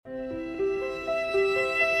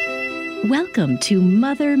Welcome to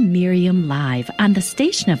Mother Miriam Live on the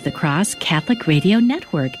Station of the Cross Catholic Radio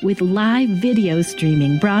Network with live video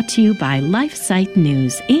streaming brought to you by LifeSite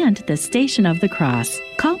News and the Station of the Cross.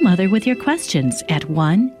 Call Mother with your questions at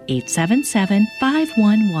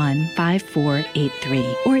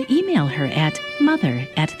 1-877-511-5483 or email her at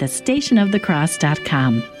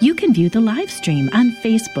mother@thestationofthecross.com. You can view the live stream on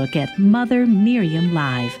Facebook at Mother Miriam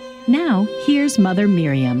Live. Now, here's Mother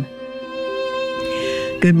Miriam.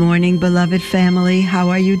 Good morning, beloved family. How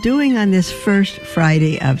are you doing on this first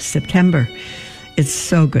Friday of September? It's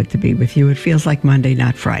so good to be with you. It feels like Monday,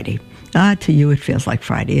 not Friday. To you, it feels like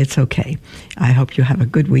Friday. It's okay. I hope you have a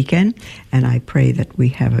good weekend, and I pray that we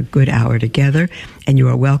have a good hour together. And you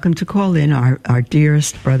are welcome to call in. Our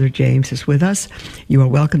dearest brother James is with us. You are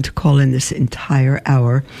welcome to call in this entire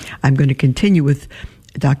hour. I'm going to continue with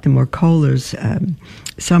Dr. Mercola's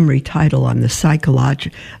summary title on the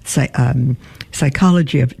psychology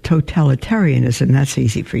of totalitarianism. That's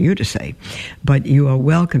easy for you to say. But you are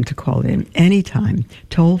welcome to call in anytime,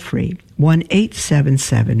 toll-free,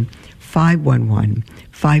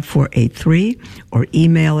 1-877-511-5483, or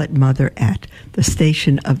email at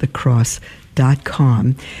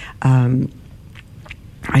mother@thestationofthecross.com.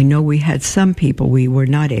 I know we had some people we were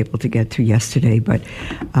not able to get to yesterday, but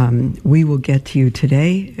we will get to you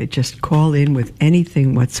today. Just call in with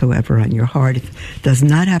anything whatsoever on your heart. It does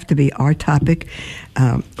not have to be our topic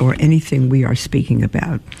or anything we are speaking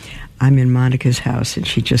about. I'm in Monica's house, and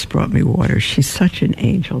she just brought me water. She's such an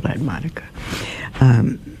angel, that Monica.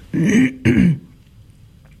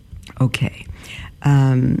 Okay.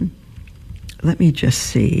 Let me just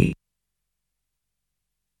see.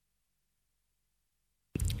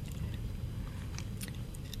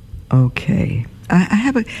 Okay.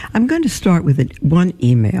 I'm going to start with one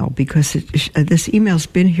email because this email's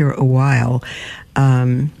been here a while,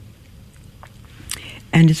 and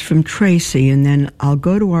it's from Tracy, and then I'll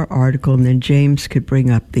go to our article, and then James could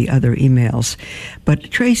bring up the other emails. But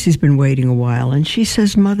Tracy's been waiting a while, and she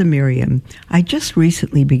says, Mother Miriam, I just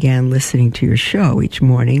recently began listening to your show each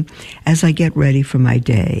morning as I get ready for my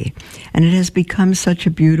day, and it has become such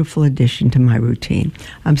a beautiful addition to my routine.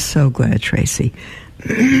 I'm so glad, Tracy.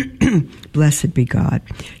 Blessed be God.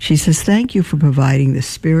 She says, thank you for providing the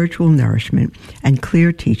spiritual nourishment and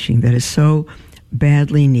clear teaching that is so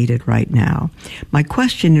badly needed right now. My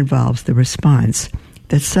question involves the response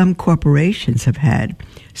that some corporations have had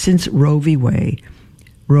since Roe v. Wade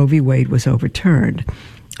was overturned.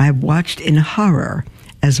 I have watched in horror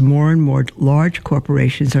as more and more large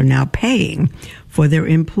corporations are now paying for their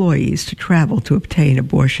employees to travel to obtain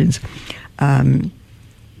abortions.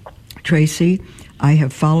 Tracy, I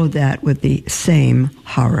have followed that with the same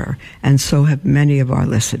horror, and so have many of our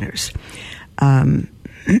listeners.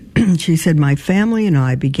 She said, my family and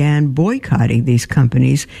I began boycotting these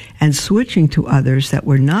companies and switching to others that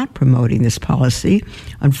were not promoting this policy.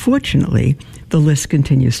 Unfortunately, the list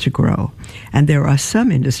continues to grow, and there are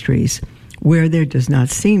some industries where there does not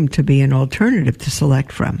seem to be an alternative to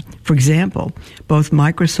select from. For example, both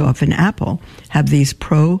Microsoft and Apple have these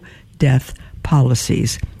pro-death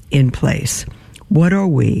policies in place. What are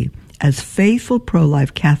we, as faithful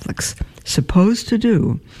pro-life Catholics, supposed to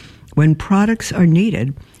do when products are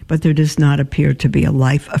needed, but there does not appear to be a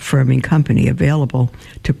life-affirming company available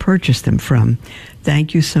to purchase them from?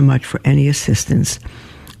 Thank you so much for any assistance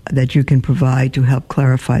that you can provide to help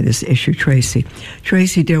clarify this issue, Tracy.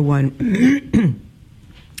 Tracy, dear one,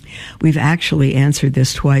 we've actually answered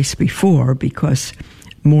this twice before because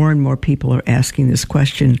more and more people are asking this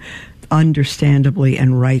question, understandably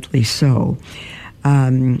and rightly so.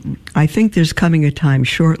 I think there's coming a time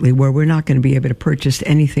shortly where we're not going to be able to purchase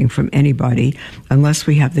anything from anybody unless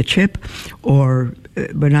we have the chip, or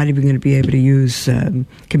we're not even going to be able to use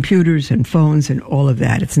computers and phones and all of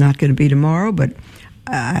that. It's not going to be tomorrow, but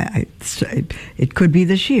it could be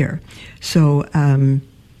this year. So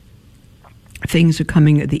things are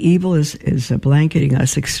coming. The evil is blanketing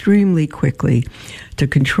us extremely quickly to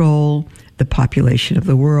control the population of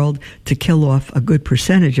the world, to kill off a good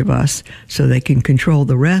percentage of us so they can control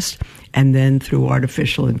the rest, and then through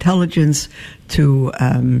artificial intelligence to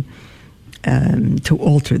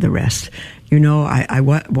alter the rest. You know, I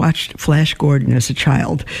watched Flash Gordon as a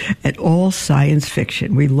child, and all science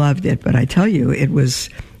fiction. We loved it, but I tell you, it's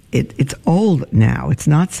old now. It's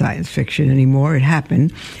not science fiction anymore. It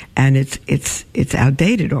happened, and it's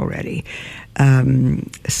outdated already.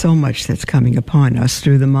 So much that's coming upon us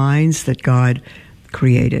through the minds that God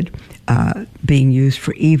created, being used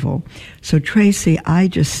for evil. So, Tracy, I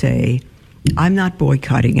just say, I'm not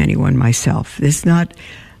boycotting anyone myself.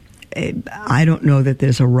 I don't know that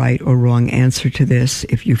there's a right or wrong answer to this.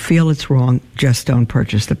 If you feel it's wrong, just don't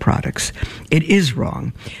purchase the products. It is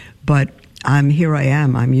wrong. But I'm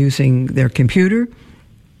using their computer.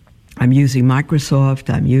 I'm using Microsoft.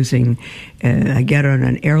 I get on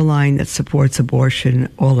an airline that supports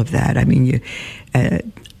abortion, all of that. I mean,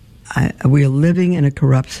 we are living in a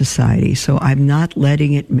corrupt society, so I'm not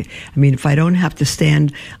letting it. I mean, if I don't have to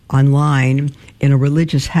stand online in a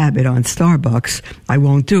religious habit on Starbucks, I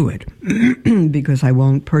won't do it because I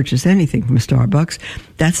won't purchase anything from Starbucks.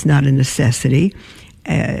 That's not a necessity.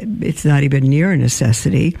 It's not even near a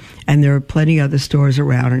necessity. And there are plenty of other stores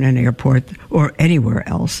around in an airport or anywhere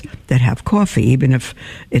else that have coffee, even if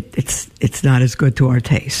it's not as good to our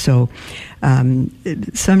taste. So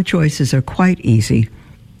some choices are quite easy,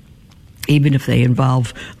 even if they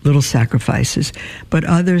involve little sacrifices. But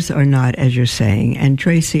others are not, as you're saying. And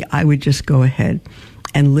Tracy, I would just go ahead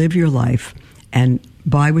and live your life and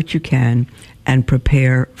buy what you can and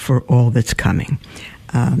prepare for all that's coming.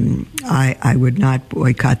 I would not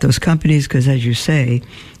boycott those companies because, as you say,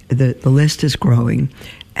 the list is growing,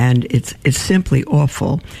 and it's simply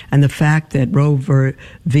awful. And the fact that Roe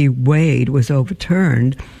v. Wade was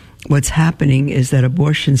overturned, what's happening is that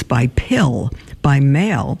abortions by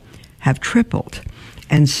mail, have tripled.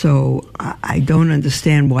 And so I don't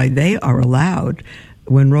understand why they are allowed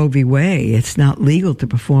when Roe v. Wade, it's not legal to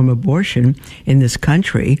perform abortion in this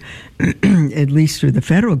country, at least through the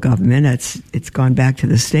federal government. It's gone back to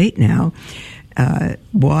the state now.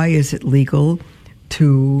 Why is it legal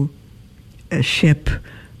to ship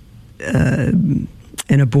an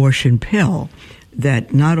abortion pill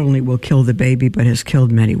that not only will kill the baby but has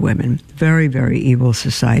killed many women? Very, very evil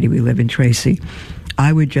society we live in, Tracy.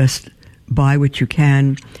 I would just buy what you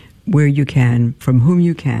can, where you can, from whom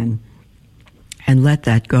you can, and let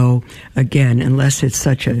that go again, unless it's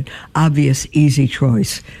such an obvious, easy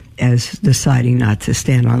choice as deciding not to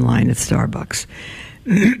stand online at Starbucks.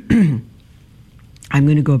 I'm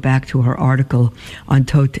going to go back to our article on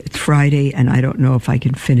it's Friday, and I don't know if I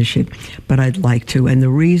can finish it, but I'd like to. And the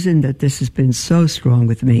reason that this has been so strong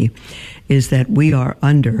with me is that we are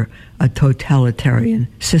under a totalitarian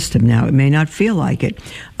system now. It may not feel like it.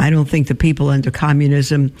 I don't think the people under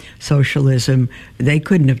communism, socialism, they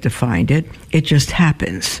couldn't have defined it. It just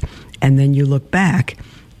happens. And then you look back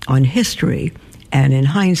on history, and in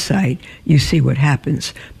hindsight, you see what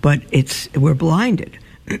happens. But we're blinded.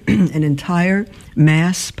 An entire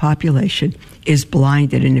mass population is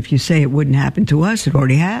blinded. And if you say it wouldn't happen to us, it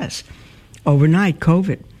already has. Overnight,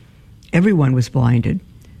 COVID, everyone was blinded.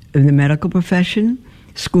 In the medical profession,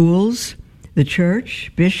 schools, the church,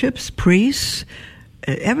 bishops, priests,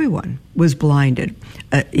 everyone was blinded.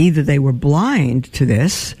 Either they were blind to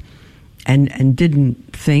this and didn't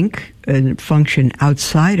think and function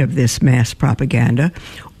outside of this mass propaganda,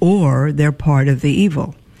 or they're part of the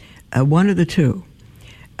evil. One of the two.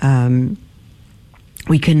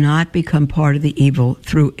 We cannot become part of the evil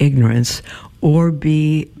through ignorance or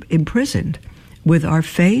be imprisoned with our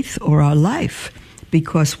faith or our life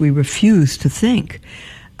because we refuse to think.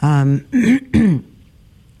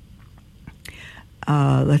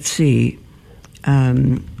 Let's see.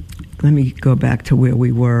 Let me go back to where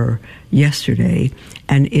we were yesterday,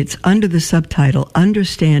 and it's under the subtitle,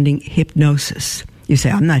 Understanding Hypnosis. You say,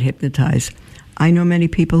 I'm not hypnotized. I know many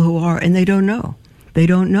people who are, and they don't know. They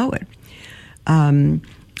don't know it. I'm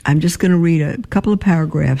just going to read a couple of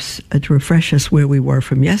paragraphs to refresh us where we were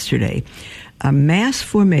from yesterday. Mass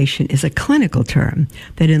formation is a clinical term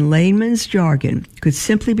that in layman's jargon could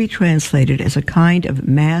simply be translated as a kind of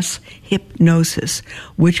mass hypnosis,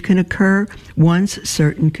 which can occur once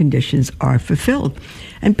certain conditions are fulfilled.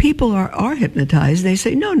 And people are hypnotized. They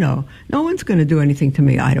say, no one's going to do anything to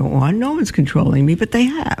me I don't want. No one's controlling me, but they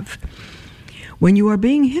have. When you are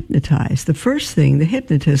being hypnotized, the first thing the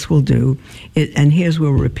hypnotist will do, and here's where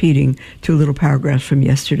we're repeating two little paragraphs from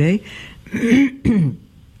yesterday, to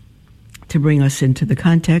bring us into the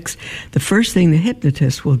context, the first thing the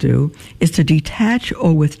hypnotist will do is to detach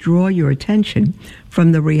or withdraw your attention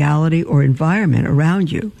from the reality or environment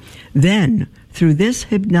around you. Then, through this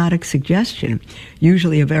hypnotic suggestion,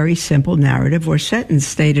 usually a very simple narrative or sentence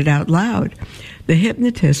stated out loud, the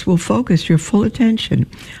hypnotist will focus your full attention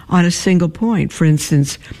on a single point, for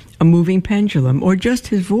instance, a moving pendulum or just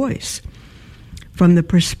his voice. From the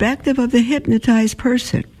perspective of the hypnotized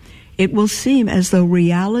person, it will seem as though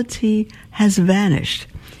reality has vanished.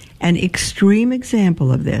 An extreme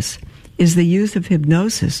example of this is the use of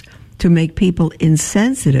hypnosis to make people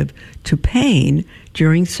insensitive to pain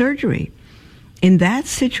during surgery. In that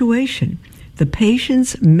situation, the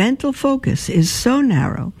patient's mental focus is so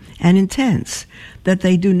narrow and intense that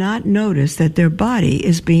they do not notice that their body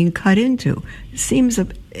is being cut into. It seems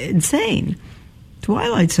insane.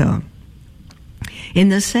 Twilight Zone. In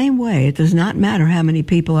the same way, it does not matter how many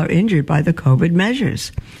people are injured by the COVID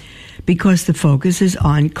measures, because the focus is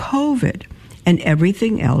on COVID and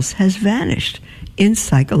everything else has vanished in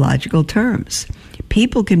psychological terms.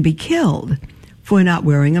 People can be killed for not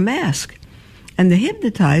wearing a mask, and the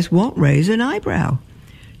hypnotized won't raise an eyebrow.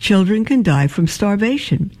 Children can die from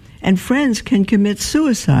starvation, and friends can commit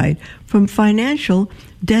suicide from financial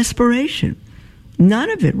desperation.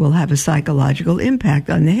 None of it will have a psychological impact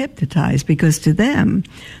on the hypnotized, because to them,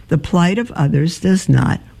 the plight of others does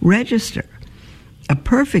not register. A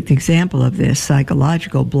perfect example of this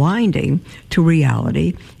psychological blinding to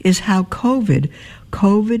reality is how COVID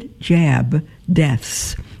jab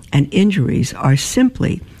deaths and injuries are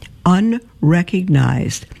simply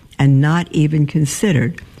unrecognized and not even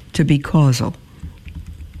considered to be causal.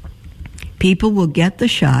 People will get the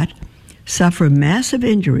shot, suffer massive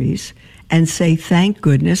injuries, and say, "Thank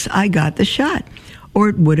goodness I got the shot," or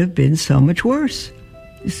it would have been so much worse.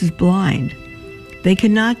 This is blind. They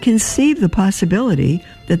cannot conceive the possibility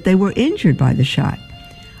that they were injured by the shot.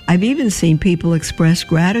 I've even seen people express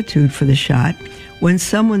gratitude for the shot when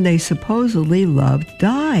someone they supposedly loved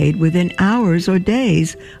died within hours or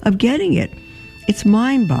days of getting it. It's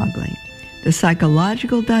mind-boggling. The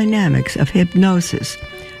psychological dynamics of hypnosis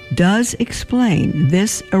does explain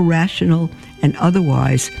this irrational and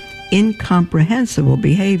otherwise incomprehensible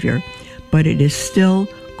behavior, but it is still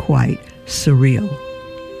quite surreal.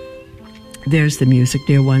 There's the music,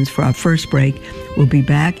 dear ones, for our first break. We'll be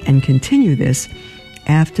back and continue this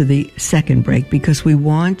after the second break, because we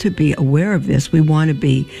want to be aware of this. We want to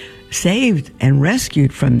be saved and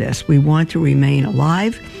rescued from this. We want to remain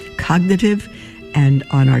alive, cognitive, and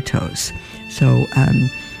on our toes. So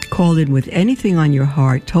call in with anything on your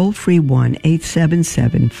heart, toll-free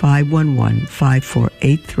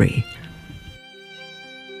 1-877-511-5483.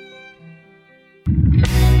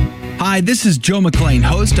 Hi, this is Joe McLean,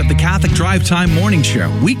 host of the Catholic Drive Time Morning Show.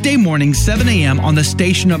 Weekday mornings, 7 a.m. on the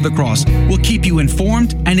Station of the Cross. We'll keep you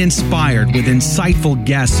informed and inspired with insightful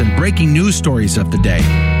guests and breaking news stories of the day.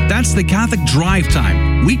 That's the Catholic Drive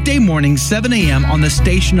Time. Weekday mornings, 7 a.m. on the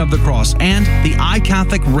Station of the Cross and the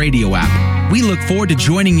iCatholic radio app. We look forward to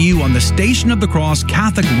joining you on the Station of the Cross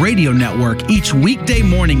Catholic Radio Network each weekday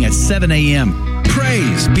morning at 7 a.m.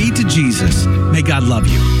 Praise be to Jesus. May God love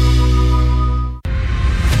you.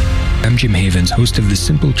 I'm Jim Havens, host of The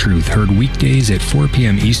Simple Truth, heard weekdays at 4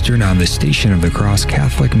 p.m. Eastern on the Station of the Cross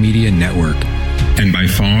Catholic Media Network. And by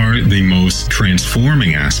far the most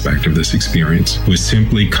transforming aspect of this experience was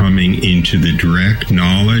simply coming into the direct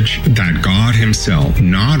knowledge that God himself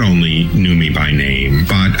not only knew me by name,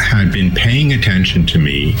 but had been paying attention to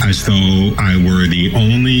me as though I were the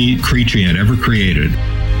only creature he had ever created.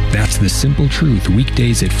 That's The Simple Truth,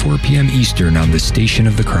 weekdays at 4 p.m. Eastern on the Station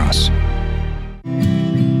of the Cross.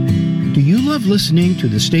 Do you love listening to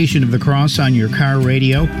the Station of the Cross on your car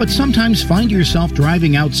radio, but sometimes find yourself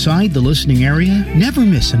driving outside the listening area? Never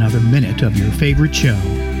miss another minute of your favorite show.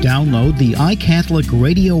 Download the iCatholic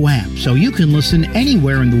radio app so you can listen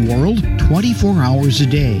anywhere in the world 24 hours a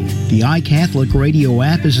day. The iCatholic radio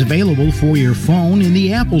app is available for your phone in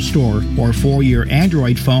the Apple Store or for your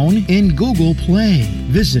Android phone in Google Play.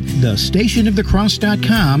 Visit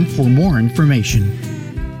thestationofthecross.com for more information.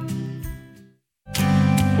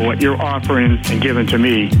 What you're offering and giving to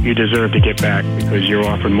me, you deserve to get back, because you're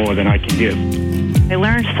offering more than I can give. I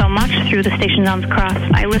learned so much through the Station on the Cross.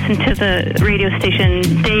 I listen to the radio station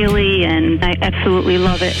daily, and I absolutely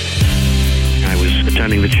love it. I was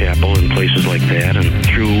attending the chapel and places like that, and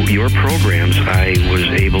through your programs, I was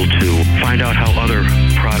able to find out how other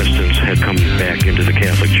Protestants had come back into the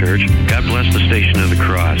Catholic Church. God bless the Station of the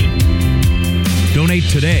Cross. Donate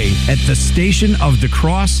today at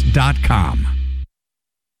thestationofthecross.com.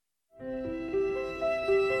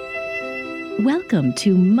 Welcome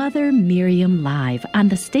to Mother Miriam Live on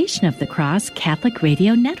the Station of the Cross Catholic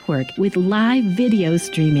Radio Network, with live video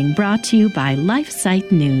streaming brought to you by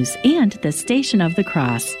LifeSite News and the Station of the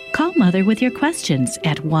Cross. Call Mother with your questions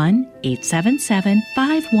at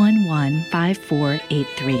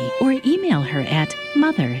 1-877-511-5483 or email her at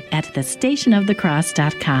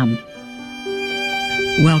mother@thestationofthecross.com.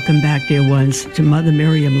 Welcome back, dear ones, to Mother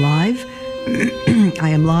Miriam Live. I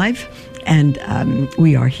am live. And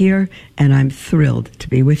we are here, and I'm thrilled to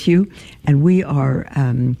be with you. And we are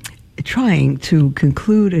trying to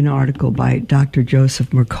conclude an article by Dr.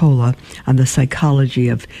 Joseph Mercola on the psychology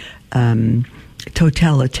of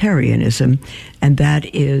totalitarianism, and that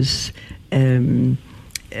is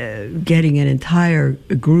getting an entire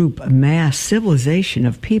group, a mass civilization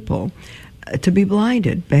of people to be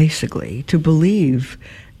blinded, basically, to believe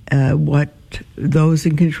what those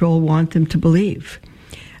in control want them to believe.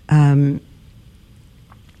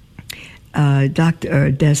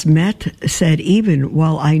 Dr. Desmet said, even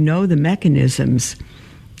while I know the mechanisms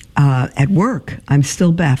at work, I'm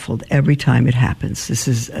still baffled every time it happens. This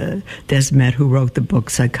is Desmet, who wrote the book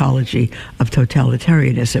Psychology of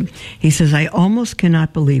Totalitarianism. He says, I almost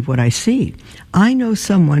cannot believe what I see. I know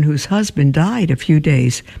someone whose husband died a few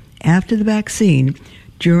days after the vaccine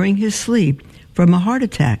during his sleep from a heart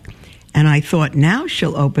attack. And I thought, now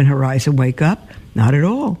she'll open her eyes and wake up. Not at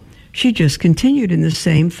all. She just continued in the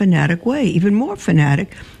same fanatic way, even more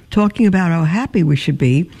fanatic, talking about how happy we should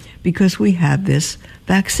be because we have this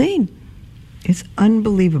vaccine. It's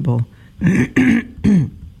unbelievable.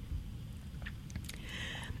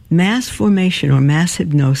 Mass formation or mass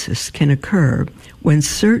hypnosis can occur when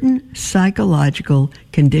certain psychological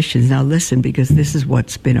conditions, now listen, because this is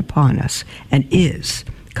what's been upon us and is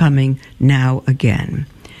coming now again.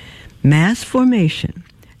 Mass formation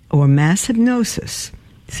or mass hypnosis,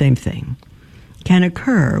 same thing, can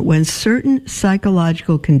occur when certain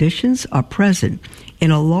psychological conditions are present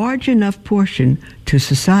in a large enough portion to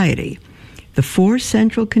society. The 4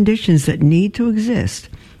 central conditions that need to exist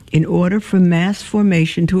in order for mass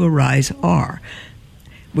formation to arise are,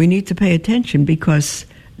 we need to pay attention because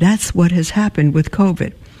that's what has happened with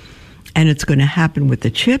COVID. And it's going to happen with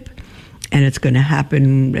the chip, and it's going to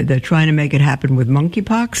happen, they're trying to make it happen with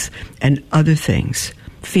monkeypox and other things.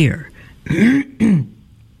 Fear.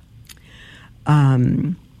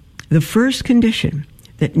 The first condition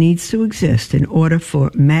that needs to exist in order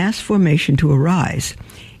for mass formation to arise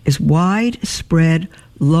is widespread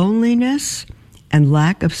loneliness and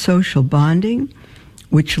lack of social bonding,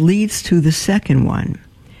 which leads to the second one,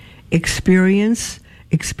 experiencing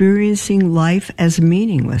life as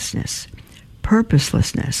meaninglessness,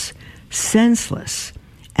 purposelessness, senseless,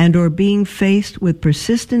 and or being faced with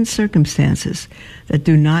persistent circumstances that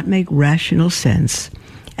do not make rational sense.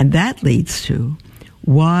 And that leads to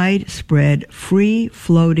widespread,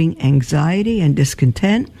 free-floating anxiety and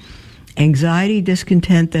discontent,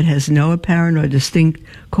 discontent that has no apparent or distinct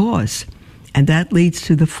cause. And that leads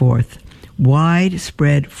to the fourth,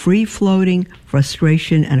 widespread, free-floating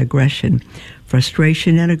frustration and aggression.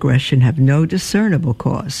 Frustration and aggression have no discernible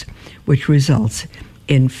cause, which results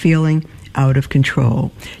in feeling out of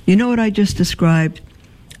control. You know what I just described?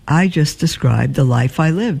 I just described the life I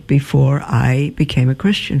lived before I became a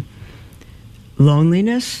Christian.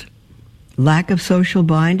 Loneliness, lack of social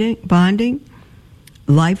bonding,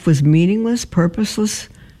 life was meaningless, purposeless,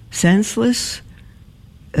 senseless,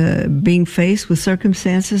 being faced with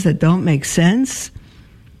circumstances that don't make sense.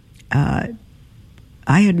 I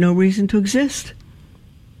had no reason to exist.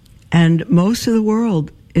 And most of the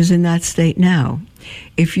world is in that state now.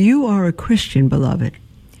 If you are a Christian, beloved,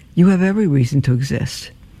 you have every reason to exist.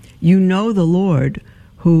 You know the Lord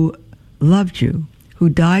who loved you, who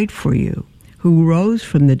died for you, who rose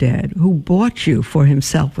from the dead, who bought you for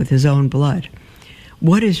himself with his own blood.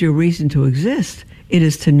 What is your reason to exist? It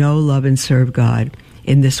is to know, love, and serve God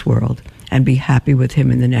in this world and be happy with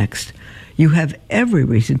him in the next. You have every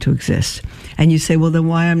reason to exist. And you say, well, then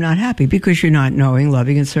why I'm not happy? Because you're not knowing,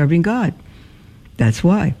 loving, and serving God. That's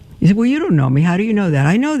why. You say, well, you don't know me. How do you know that?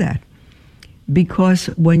 I know that. Because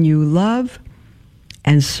when you love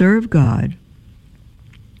and serve God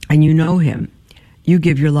and you know him, you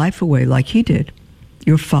give your life away like he did.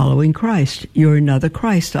 You're following Christ. You're another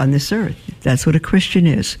Christ on this earth. That's what a Christian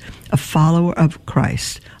is, a follower of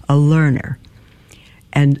Christ, a learner.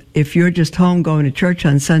 And if you're just home going to church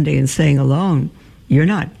on Sunday and staying alone, you're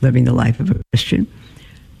not living the life of a Christian.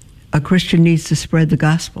 A Christian needs to spread the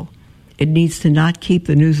gospel. It needs to not keep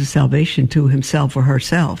the news of salvation to himself or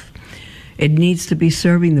herself. It needs to be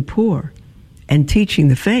serving the poor and teaching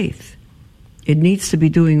the faith. It needs to be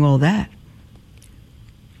doing all that.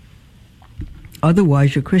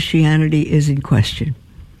 Otherwise, your Christianity is in question.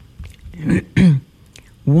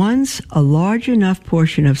 Once a large enough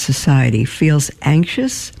portion of society feels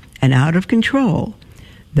anxious and out of control,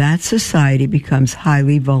 that society becomes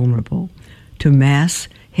highly vulnerable to mass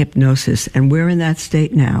hypnosis. And we're in that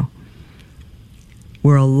state now,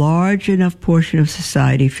 where a large enough portion of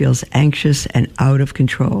society feels anxious and out of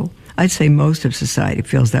control. I'd say most of society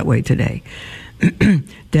feels that way today.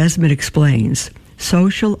 Desmet explains,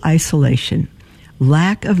 social isolation,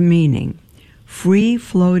 lack of meaning,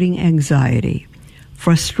 free-floating anxiety,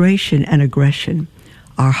 frustration and aggression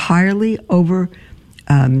are highly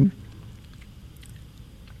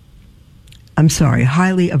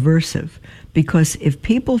highly aversive. Because if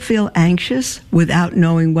people feel anxious without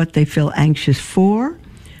knowing what they feel anxious for,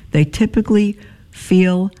 they typically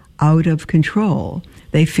feel out of control.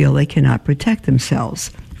 They feel they cannot protect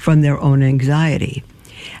themselves from their own anxiety.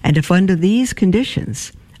 And if under these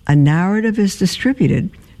conditions, a narrative is distributed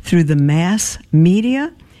through the mass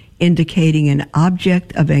media, indicating an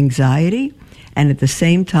object of anxiety, and at the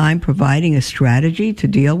same time providing a strategy to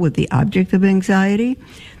deal with the object of anxiety,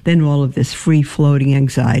 then all of this free-floating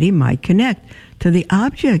anxiety might connect to the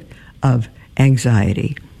object of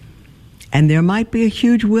anxiety. And there might be a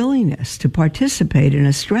huge willingness to participate in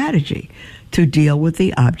a strategy to deal with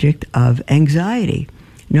the object of anxiety,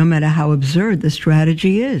 no matter how absurd the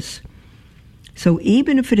strategy is. So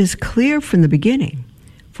even if it is clear from the beginning,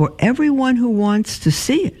 for everyone who wants to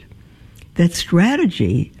see it, that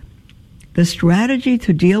the strategy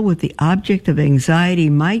to deal with the object of anxiety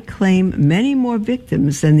might claim many more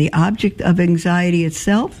victims than the object of anxiety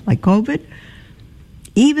itself, like COVID,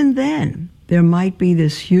 even then, there might be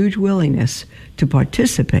this huge willingness to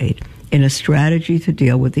participate in a strategy to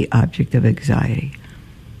deal with the object of anxiety.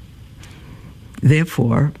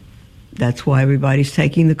 Therefore, that's why everybody's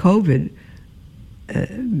taking the COVID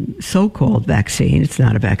so-called vaccine. It's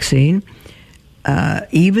not a vaccine,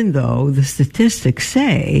 even though the statistics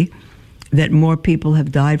say that more people have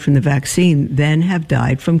died from the vaccine than have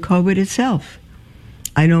died from COVID itself.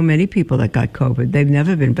 I know many people that got COVID. They've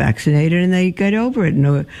never been vaccinated, and they get over it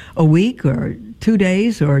in a week or 2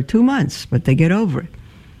 days or 2 months, but they get over it.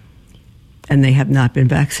 And they have not been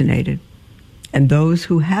vaccinated. And those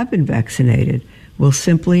who have been vaccinated will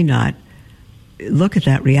simply not look at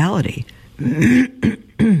that reality.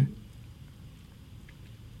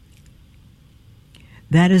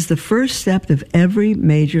 That is the first step of every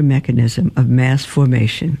major mechanism of mass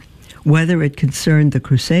formation, whether it concerned the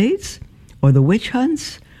Crusades, or the witch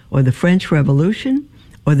hunts, or the French Revolution,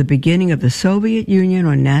 or the beginning of the Soviet Union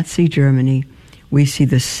or Nazi Germany. We see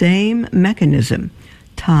the same mechanism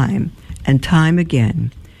time and time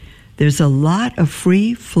again. There's a lot of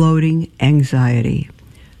free-floating anxiety.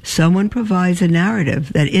 Someone provides a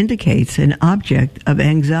narrative that indicates an object of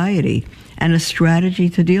anxiety and a strategy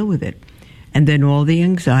to deal with it. And then all the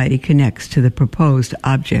anxiety connects to the proposed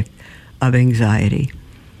object of anxiety.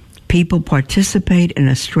 People participate in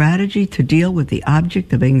a strategy to deal with the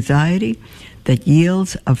object of anxiety that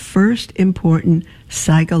yields a first important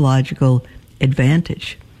psychological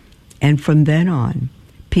advantage. And from then on,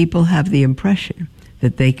 people have the impression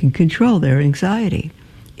that they can control their anxiety.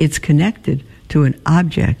 It's connected to an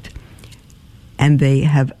object, and they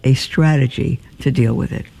have a strategy to deal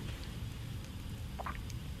with it.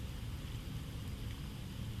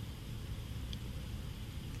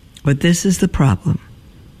 But this is the problem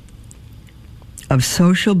of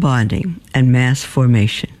social bonding and mass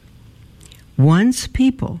formation. Once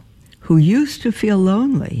people who used to feel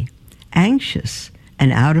lonely, anxious,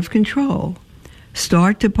 and out of control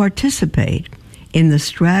start to participate in the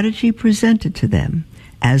strategy presented to them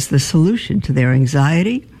as the solution to their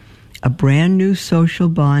anxiety, a brand new social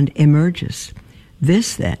bond emerges.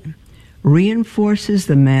 This then reinforces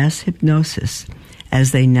the mass hypnosis,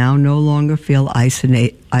 as they now no longer feel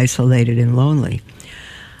isolated and lonely.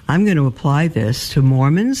 I'm going to apply this to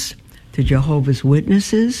Mormons, to Jehovah's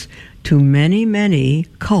Witnesses, to many, many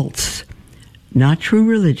cults, not true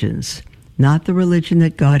religions, not the religion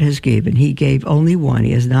that God has given. He gave only one.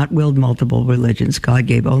 He has not willed multiple religions. God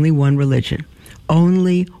gave only one religion.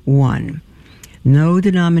 Only one. No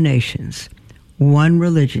denominations. One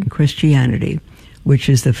religion, Christianity, which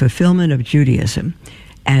is the fulfillment of Judaism,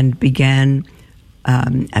 and began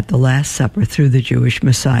at the Last Supper through the Jewish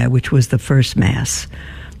Messiah, which was the first Mass.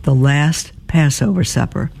 The last Passover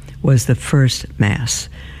supper was the first Mass.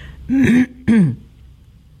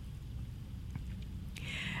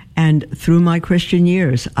 And through my Christian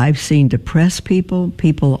years, I've seen depressed people,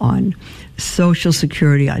 people on Social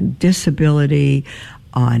Security, on disability,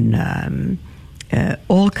 on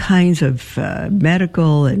all kinds of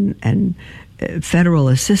medical and federal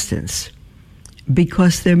assistance,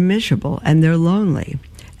 because they're miserable and they're lonely.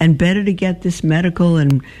 And better to get this medical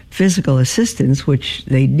and physical assistance, which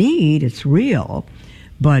they need, it's real,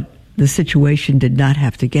 but the situation did not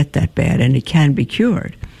have to get that bad, and it can be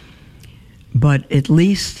cured. But at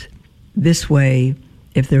least this way,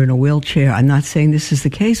 if they're in a wheelchair, I'm not saying this is the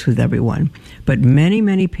case with everyone, but many,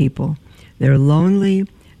 many people, they're lonely,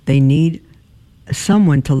 they need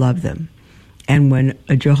someone to love them. And when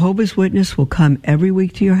a Jehovah's Witness will come every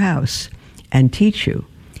week to your house and teach you,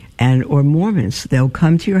 or Mormons, they'll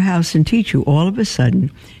come to your house and teach you, all of a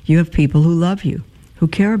sudden, you have people who love you, who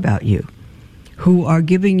care about you, who are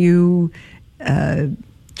giving you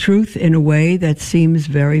truth in a way that seems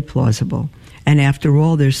very plausible. And after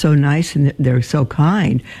all, they're so nice and they're so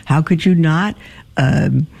kind. How could you not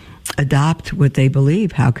adopt what they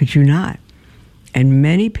believe? How could you not? And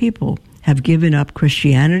many people have given up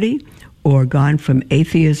Christianity or gone from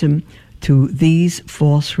atheism to these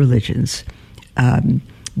false religions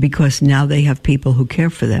because now they have people who care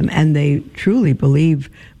for them. And they truly believe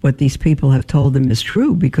what these people have told them is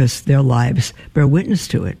true because their lives bear witness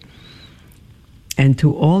to it. And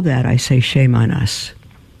to all that, I say shame on us.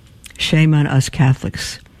 Shame on us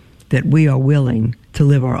Catholics that we are willing to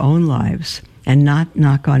live our own lives and not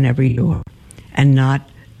knock on every door and not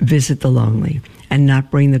visit the lonely and not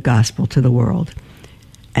bring the gospel to the world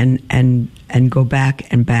and go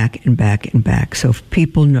back and back and back and back. So if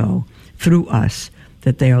people know through us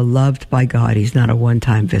that they are loved by God, He's not a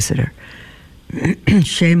one-time visitor.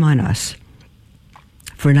 Shame on us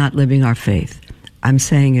for not living our faith. I'm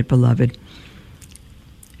saying it, beloved.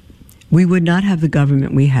 We would not have the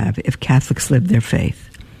government we have if Catholics lived their faith.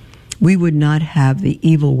 We would not have the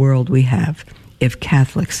evil world we have if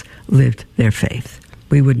Catholics lived their faith.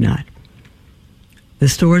 We would not. The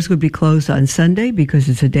stores would be closed on Sunday because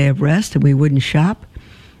it's a day of rest and we wouldn't shop.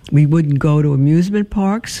 We wouldn't go to amusement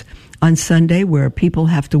parks on Sunday where people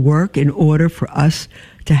have to work in order for us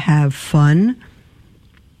to have fun.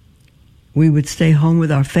 We would stay home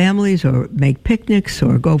with our families or make picnics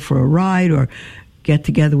or go for a ride or get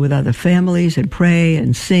together with other families and pray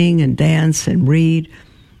and sing and dance and read.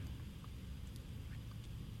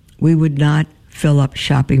 We would not fill up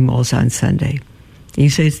shopping malls on Sunday. You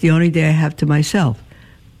say, it's the only day I have to myself.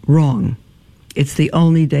 Wrong. It's the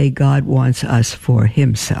only day God wants us for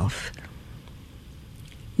Himself.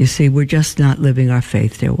 You see, we're just not living our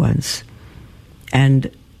faith, dear ones. And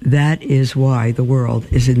that is why the world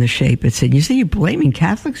is in the shape it's in. You say, you're blaming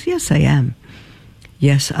Catholics? Yes, I am.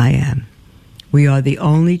 Yes, I am. We are the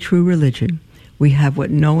only true religion. We have what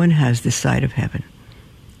no one has this side of heaven.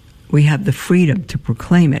 We have the freedom to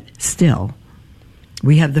proclaim it still.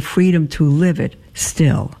 We have the freedom to live it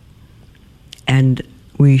still. And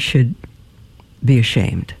we should be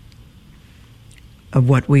ashamed of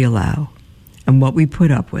what we allow and what we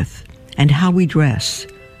put up with and how we dress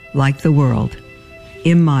like the world,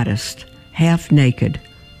 immodest, half naked.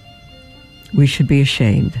 We should be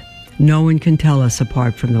ashamed. No one can tell us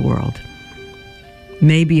apart from the world.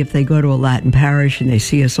 Maybe if they go to a Latin parish and they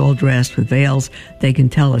see us all dressed with veils, they can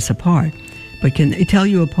tell us apart. But can they tell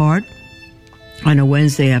you apart on a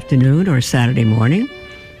Wednesday afternoon or a Saturday morning?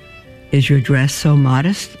 Is your dress so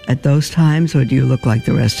modest at those times, or do you look like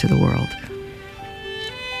the rest of the world?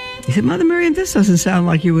 You said, Mother Miriam, this doesn't sound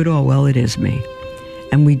like you at all. Well, it is me.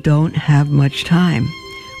 And we don't have much time.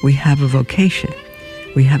 We have a vocation.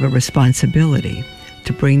 We have a responsibility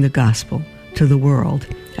to bring the gospel to the world,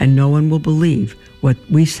 and no one will believe what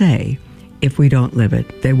we say if we don't live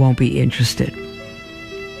it. They won't be interested.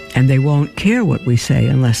 And they won't care what we say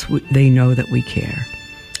unless they know that we care.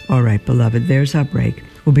 All right, beloved, there's our break.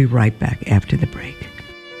 We'll be right back after the break.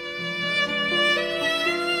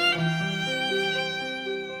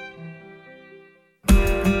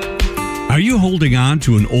 Are you holding on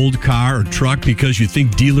to an old car or truck because you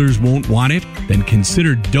think dealers won't want it? Then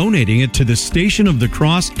consider donating it to the Station of the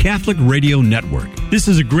Cross Catholic Radio Network. This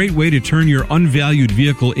is a great way to turn your unvalued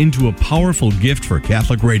vehicle into a powerful gift for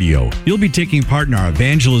Catholic radio. You'll be taking part in our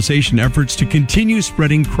evangelization efforts to continue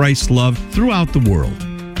spreading Christ's love throughout the world.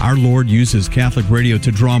 Our Lord uses Catholic radio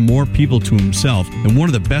to draw more people to Himself, and one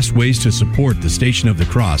of the best ways to support the Station of the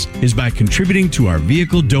Cross is by contributing to our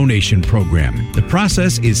vehicle donation program. The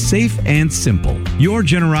process is safe and simple. Your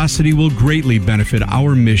generosity will greatly benefit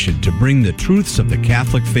our mission to bring the truths of the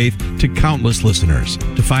Catholic faith to countless listeners.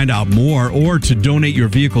 To find out more or to donate your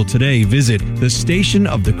vehicle today, visit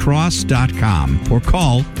thestationofthecross.com or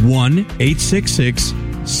call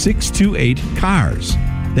 1-866-628-CARS.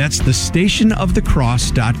 That's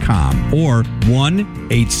thestationofthecross.com or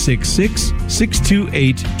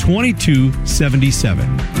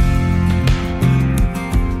 1-866-628-2277.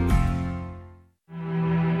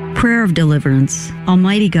 Prayer of Deliverance.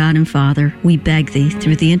 Almighty God and Father, we beg Thee,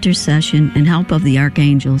 through the intercession and help of the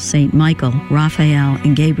archangels, Saint Michael, Raphael,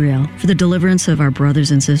 and Gabriel, for the deliverance of our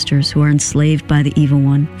brothers and sisters who are enslaved by the evil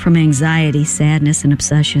one, from anxiety, sadness, and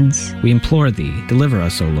obsessions. We implore Thee, deliver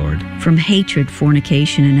us, O Lord. From hatred,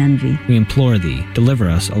 fornication, and envy. We implore Thee,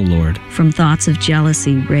 deliver us, O Lord. From thoughts of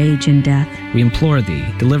jealousy, rage, and death. We implore Thee,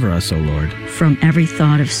 deliver us, O Lord. From every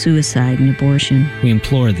thought of suicide and abortion. We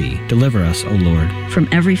implore Thee, deliver us, O Lord. From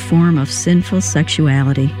every form of sinful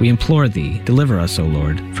sexuality. We implore Thee, deliver us, O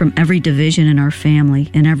Lord. From every division in our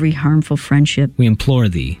family and every harmful friendship. We implore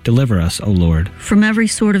Thee, deliver us, O Lord. From every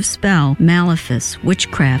sort of spell, malefice,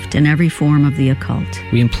 witchcraft, and every form of the occult.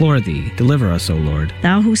 We implore Thee, deliver us, O Lord.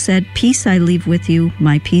 Thou who said, Peace I leave with you,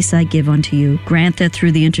 my peace I give unto you, grant that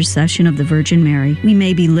through the intercession of the Virgin Mary, we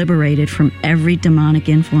may be liberated from every demonic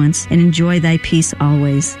influence and enjoy Thy peace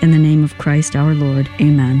always. In the name of Christ our Lord.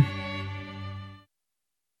 Amen.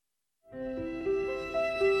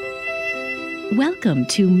 Welcome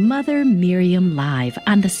to Mother Miriam Live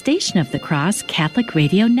on the Station of the Cross Catholic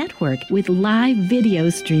Radio Network with live video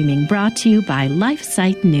streaming brought to you by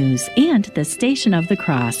LifeSite News and the Station of the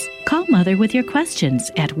Cross. Call Mother with your questions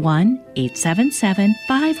at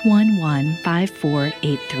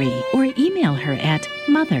 1-877-511-5483 or email her at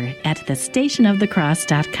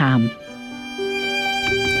mother@thestationofthecross.com.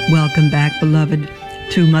 Welcome back, beloved,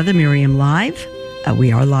 to Mother Miriam Live.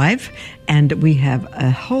 We are live, and we have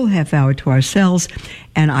a whole half hour to ourselves,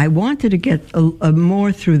 and I wanted to get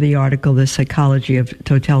more through the article, The Psychology of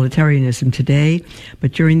Totalitarianism Today,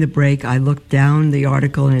 but during the break I looked down the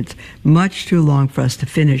article, and it's much too long for us to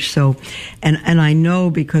finish. So, and I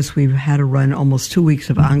know because we've had to run almost 2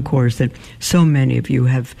 weeks of encores that so many of you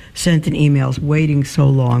have sent in emails waiting so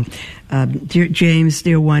long. Dear James,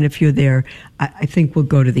 dear one, if you're there, I think we'll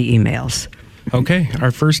go to the emails. Okay,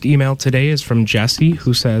 our first email today is from Jesse,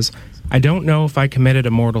 who says, I don't know if I committed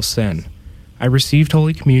a mortal sin. I received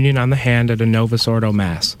Holy Communion on the hand at a Novus Ordo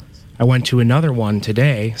Mass. I went to another one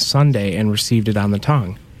today, Sunday, and received it on the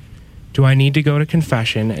tongue. Do I need to go to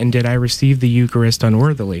confession, and did I receive the Eucharist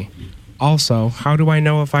unworthily? Also, how do I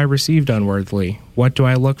know if I received unworthily? What do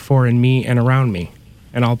I look for in me and around me?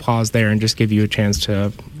 And I'll pause there and just give you a chance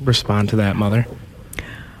to respond to that, Mother.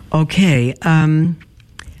 Okay,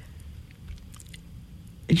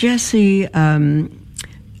 Jesse, in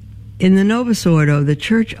the Novus Ordo, the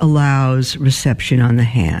Church allows reception on the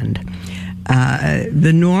hand.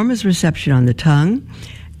 The norm is reception on the tongue,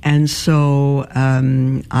 and so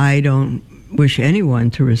I don't wish anyone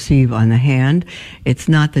to receive on the hand. It's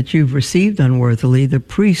not that you've received unworthily. The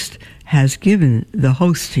priest has given the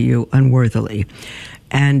host to you unworthily.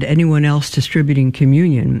 And anyone else distributing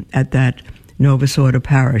communion at that Novus Ordo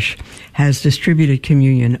parish has distributed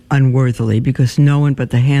communion unworthily, because no one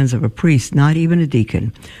but the hands of a priest, not even a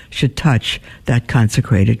deacon, should touch that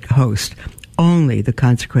consecrated host. Only the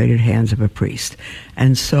consecrated hands of a priest.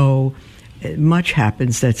 And so much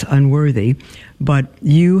happens that's unworthy, but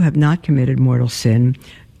you have not committed mortal sin.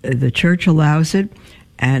 The Church allows it,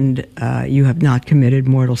 and you have not committed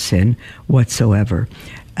mortal sin whatsoever.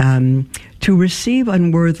 To receive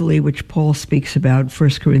unworthily, which Paul speaks about, 1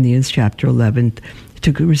 Corinthians chapter 11,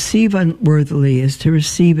 to receive unworthily is to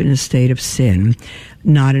receive in a state of sin,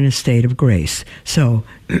 not in a state of grace. So,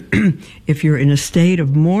 if you're in a state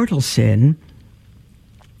of mortal sin,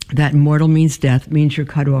 that mortal means death, means you're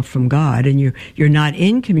cut off from God, and you're not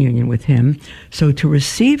in communion with Him. So to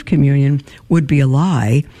receive communion would be a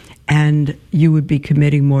lie, and you would be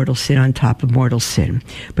committing mortal sin on top of mortal sin.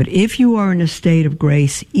 But if you are in a state of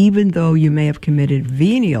grace, even though you may have committed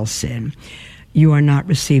venial sin, you are not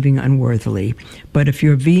receiving unworthily. But if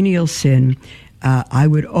you're venial sin, I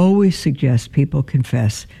would always suggest people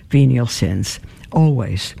confess venial sins,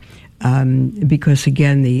 always. Because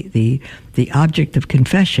again, the object of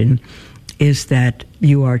confession is that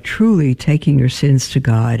you are truly taking your sins to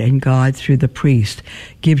God, and God, through the priest,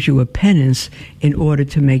 gives you a penance in order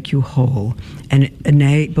to make you whole and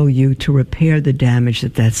enable you to repair the damage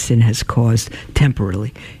that sin has caused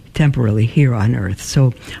temporarily here on earth.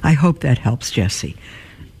 So I hope that helps, Jesse.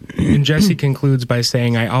 And Jesse concludes by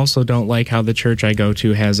saying, I also don't like how the church I go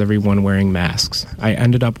to has everyone wearing masks. I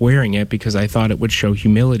ended up wearing it because I thought it would show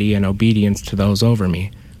humility and obedience to those over me.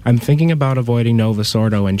 I'm thinking about avoiding Novus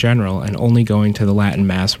Ordo in general and only going to the Latin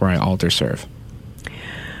Mass where I altar serve.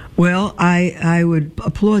 Well, I would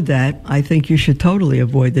applaud that. I think you should totally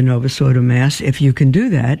avoid the Novus Ordo Mass if you can do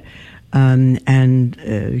that, and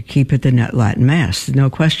keep it the Latin Mass. No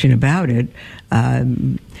question about it.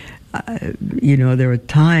 There are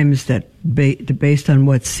times that based on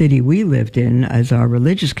what city we lived in as our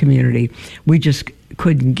religious community, we just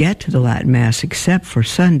couldn't get to the Latin Mass except for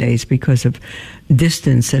Sundays because of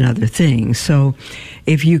distance and other things. So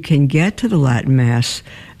if you can get to the Latin Mass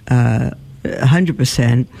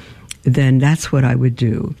 100%, then that's what I would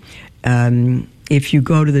do. If you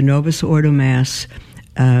go to the Novus Ordo Mass,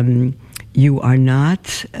 you are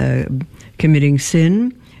not committing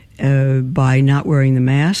sin by not wearing the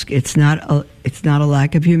mask. It's not a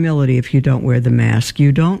lack of humility if you don't wear the mask.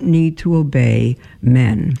 You don't need to obey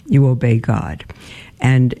men. You obey God.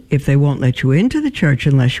 And if they won't let you into the church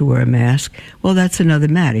unless you wear a mask, well, that's another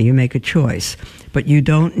matter. You make a choice. But you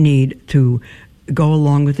don't need to go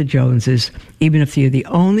along with the Joneses. Even if you're the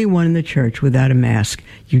only one in the church without a mask,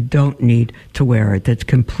 you don't need to wear it. That's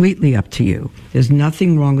completely up to you. There's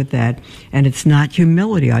nothing wrong with that, and it's not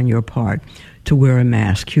humility on your part to wear a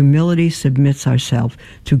mask. Humility submits ourselves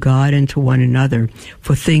to God and to one another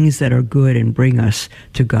for things that are good and bring us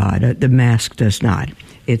to God. The mask does not.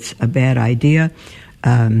 It's a bad idea,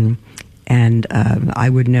 and I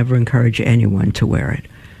would never encourage anyone to wear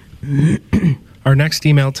it. Our next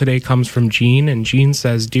email today comes from Jean, and Jean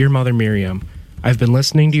says, Dear Mother Miriam, I've been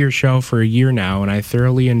listening to your show for a year now, and I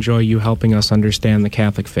thoroughly enjoy you helping us understand the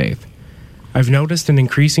Catholic faith. I've noticed an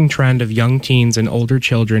increasing trend of young teens and older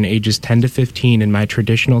children ages 10 to 15 in my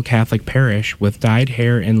traditional Catholic parish with dyed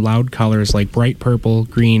hair in loud colors like bright purple,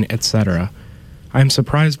 green, etc. I'm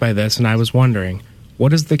surprised by this, and I was wondering,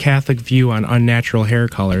 what is the Catholic view on unnatural hair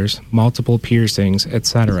colors, multiple piercings,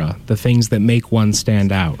 etc., the things that make one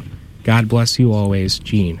stand out? God bless you always,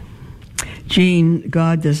 Jean. Jean,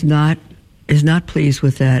 God is not pleased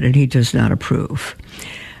with that, and he does not approve.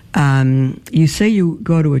 You say you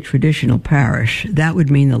go to a traditional parish. That would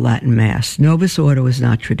mean the Latin Mass. Novus Ordo is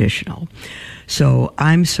not traditional. So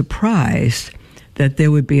I'm surprised that there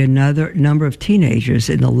would be another number of teenagers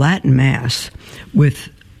in the Latin Mass with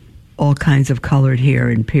all kinds of colored hair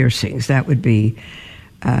and piercings. That would be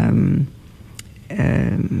that'd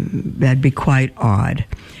be quite odd.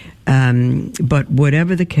 But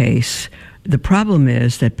whatever the case, the problem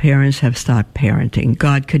is that parents have stopped parenting.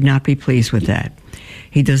 God could not be pleased with that.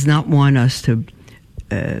 He does not want us to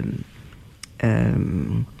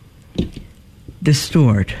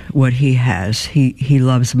distort what he has. He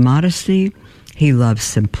loves modesty. He loves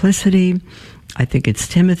simplicity. I think it's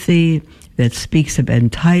Timothy that speaks about,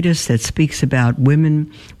 and Titus that speaks about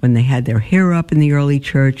women when they had their hair up in the early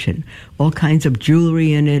church and all kinds of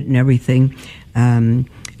jewelry in it and everything. And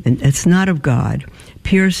it's not of God.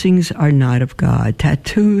 Piercings are not of God.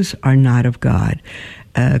 Tattoos are not of God.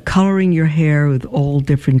 Coloring your hair with all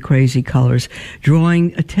different crazy colors,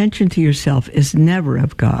 drawing attention to yourself is never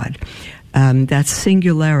of God. That's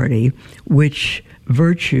singularity, which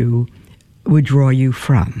virtue would draw you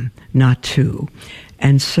from, not to.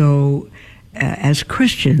 And so, as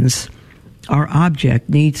Christians, our object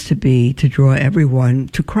needs to be to draw everyone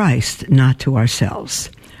to Christ, not to ourselves.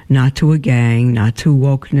 Not to a gang, not to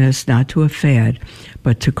wokeness, not to a fad,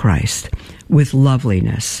 but to Christ, with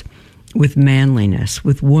loveliness, with manliness,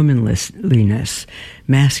 with womanliness,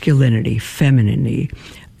 masculinity, femininity,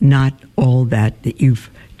 not all that you've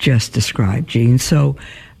just described, Jean. So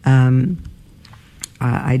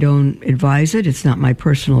I don't advise it. It's not my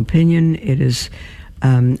personal opinion. It is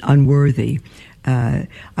unworthy. I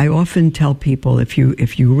often tell people, if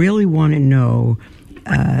you really want to know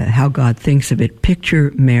how God thinks of it,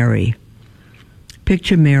 picture Mary.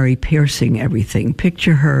 Picture Mary piercing everything.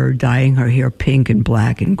 Picture her dyeing her hair pink and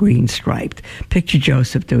black and green striped. Picture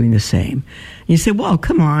Joseph doing the same. And you say, well,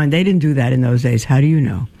 come on, they didn't do that in those days. How do you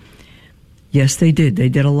know? Yes, they did. They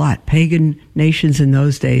did a lot. Pagan nations in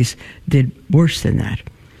those days did worse than that.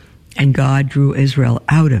 And God drew Israel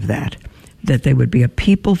out of that they would be a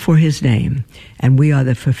people for his name. And we are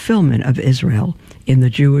the fulfillment of Israel in the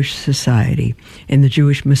Jewish society, in the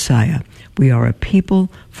Jewish Messiah. We are a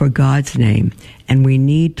people for God's name, and we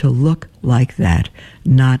need to look like that,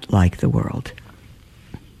 not like the world.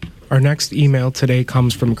 Our next email today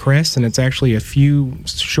comes from Chris, and it's actually a few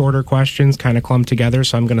shorter questions kind of clumped together,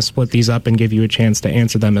 so I'm going to split these up and give you a chance to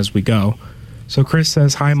answer them as we go. So Chris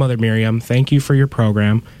says, Hi, Mother Miriam. Thank you for your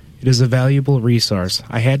program. It is a valuable resource.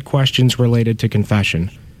 I had questions related to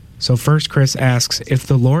confession. So first, Chris asks, if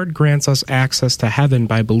the Lord grants us access to heaven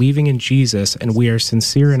by believing in Jesus and we are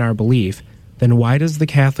sincere in our belief, then why does the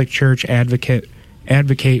Catholic Church advocate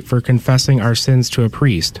for confessing our sins to a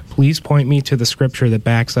priest? Please point me to the scripture that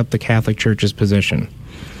backs up the Catholic Church's position.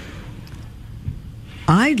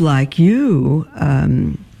 I'd like you,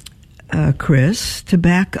 Chris, to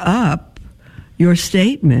back up your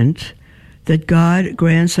statement that God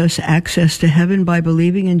grants us access to heaven by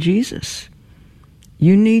believing in Jesus.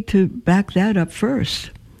 You need to back that up first.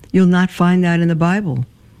 You'll not find that in the Bible,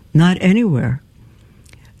 not anywhere.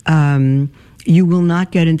 You will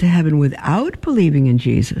not get into heaven without believing in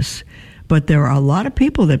Jesus. But there are a lot of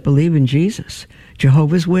people that believe in Jesus.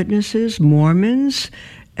 Jehovah's Witnesses, Mormons,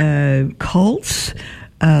 cults,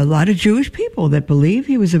 a lot of Jewish people that believe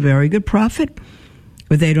he was a very good prophet,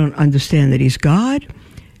 but they don't understand that he's God.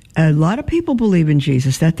 A lot of people believe in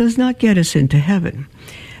Jesus. That does not get us into heaven.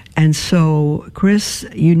 And so, Chris,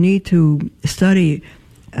 you need to study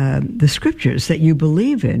the scriptures that you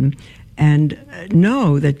believe in and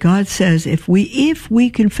know that God says if we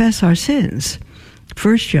confess our sins,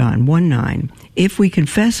 1 John 1:9, if we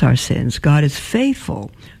confess our sins, God is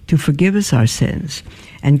faithful to forgive us our sins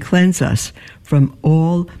and cleanse us from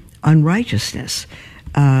all unrighteousness.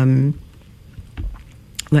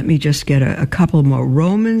 Let me just get a couple more.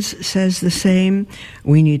 Romans says the same.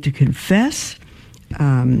 We need to confess.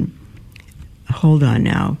 Hold on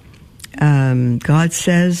now. God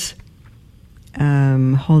says,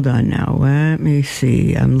 hold on now. Let me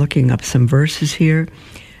see. I'm looking up some verses here.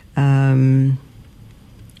 I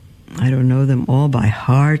don't know them all by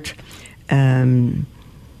heart. I'm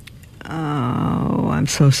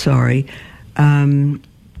so sorry. Let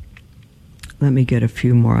me get a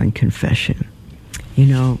few more on confession.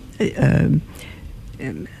 Let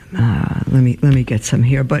me get some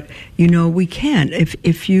here. But we can't.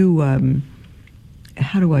 If you,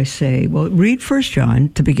 how do I say? Well, read 1 John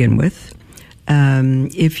to begin with.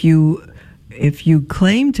 If you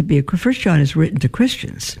claim to be 1 John is written to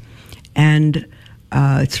Christians, and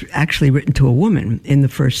it's actually written to a woman in the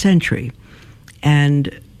first century. And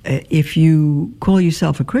if you call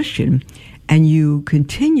yourself a Christian and you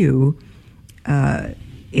continue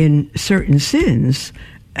in certain sins,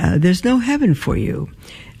 there's no heaven for you.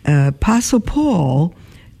 Apostle Paul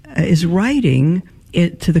is writing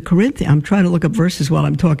it to the Corinthians. I'm trying to look up verses while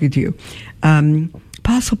I'm talking to you.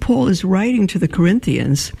 Apostle Paul is writing to the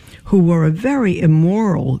Corinthians, who were a very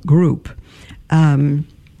immoral group. Let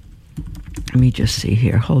me just see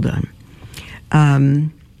here. Hold on.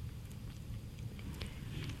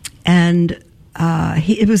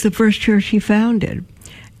 It was the first church he founded.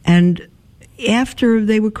 And after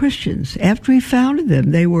they were Christians, after he founded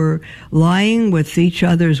them, they were lying with each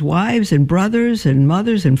other's wives and brothers and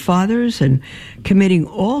mothers and fathers and committing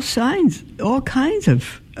all kinds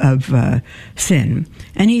of sin.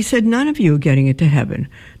 And he said, none of you are getting into heaven.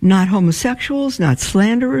 Not homosexuals, not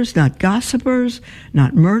slanderers, not gossipers,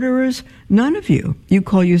 not murderers. None of you. You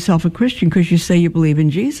call yourself a Christian because you say you believe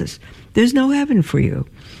in Jesus. There's no heaven for you.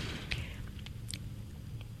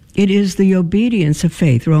 It is the obedience of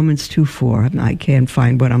faith, Romans 2:4. I can't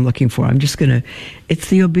find what I'm looking for. It's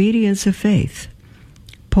the obedience of faith.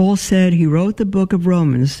 Paul said he wrote the book of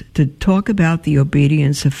Romans to talk about the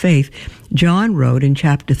obedience of faith. John wrote in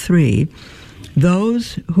chapter 3,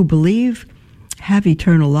 those who believe have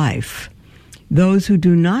eternal life. Those who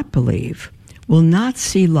do not believe will not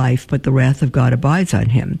see life, but the wrath of God abides on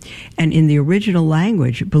him. And in the original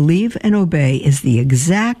language, believe and obey is the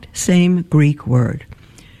exact same Greek word.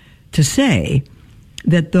 To say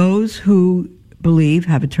that those who believe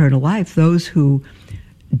have eternal life, those who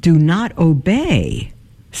do not obey,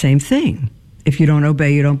 same thing. If you don't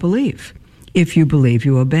obey, you don't believe. If you believe,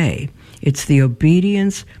 you obey. It's the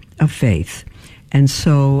obedience of faith. And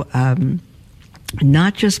so,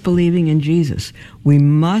 not just believing in Jesus, we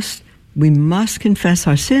must confess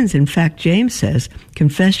our sins. In fact, James says,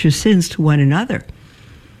 confess your sins to one another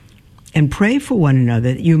and pray for one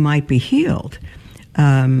another that you might be healed.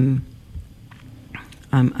 I'm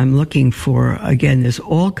looking for, again, there's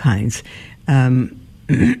all kinds.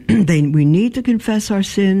 We need to confess our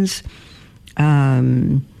sins.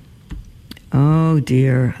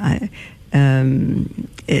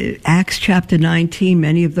 Acts chapter 19,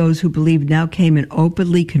 many of those who believed now came and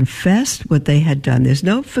openly confessed what they had done. There's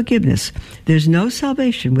no forgiveness. There's no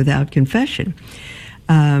salvation without confession.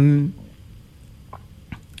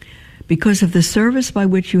 Because of the service by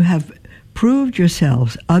which you have proved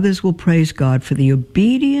yourselves, others will praise God for the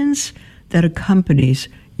obedience that accompanies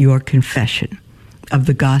your confession of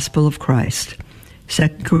the gospel of Christ.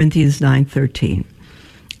 2 Corinthians 9:13.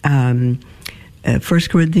 1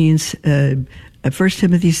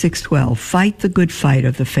 Timothy 6:12. Fight the good fight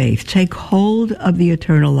of the faith. Take hold of the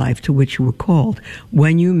eternal life to which you were called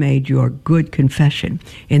when you made your good confession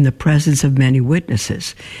in the presence of many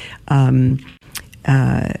witnesses.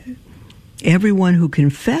 Everyone who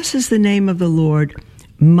confesses the name of the Lord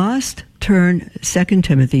must turn, 2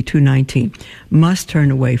 Timothy 2:19, must turn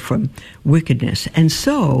away from wickedness. And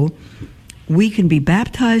so we can be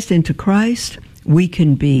baptized into Christ. We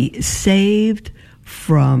can be saved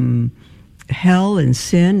from hell and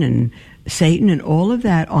sin and Satan and all of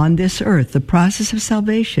that on this earth. The process of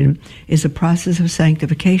salvation is a process of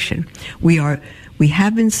sanctification. We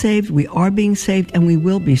have been saved, we are being saved, and we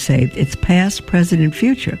will be saved. It's past, present, and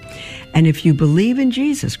future. And if you believe in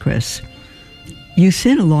Jesus, Chris, you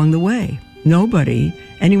sin along the way.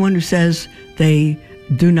 Anyone who says they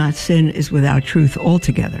do not sin is without truth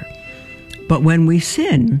altogether. But when we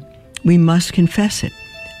sin, we must confess it.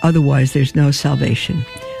 Otherwise, there's no salvation.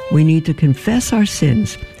 We need to confess our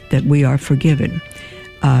sins that we are forgiven.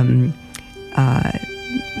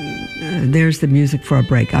 there's the music for a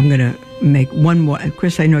break. I'm going to make one more.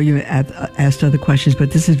 Chris, I know you asked other questions,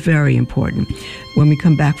 but this is very important. When we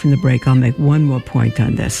come back from the break, I'll make one more point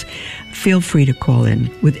on this. Feel free to call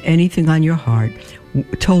in with anything on your heart.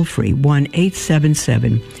 Toll free,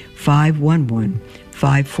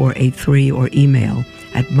 1-877-511-5483, or email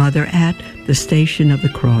at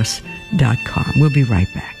mother@thestationofthecross.com. We'll be right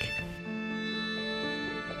back.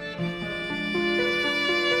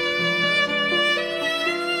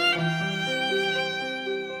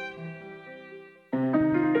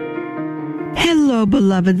 Hello,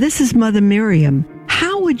 beloved. This is Mother Miriam.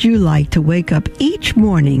 How would you like to wake up each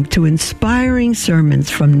morning to inspiring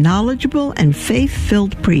sermons from knowledgeable and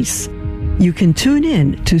faith-filled priests? You can tune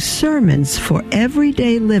in to Sermons for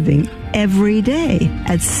Everyday Living every day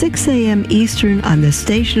at 6 a.m. Eastern on the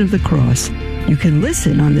Station of the Cross. You can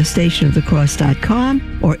listen on the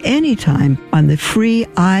stationofthecross.com or anytime on the free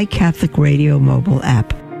iCatholic Radio mobile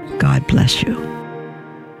app. God bless you.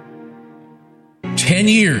 10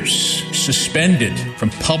 years suspended from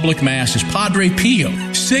public masses. Padre Pio,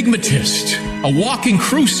 stigmatist, a walking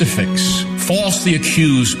crucifix, falsely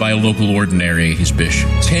accused by a local ordinary, his bishop.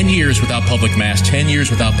 10 years without public mass, 10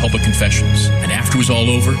 years without public confessions. And after it was all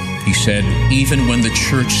over, he said, even when the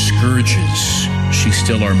church scourges, she's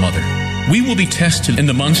still our mother. We will be tested in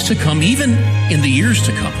the months to come, even in the years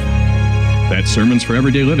to come. That's Sermons for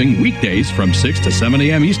Everyday Living, weekdays from 6 to 7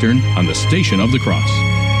 a.m. Eastern on the Station of the Cross.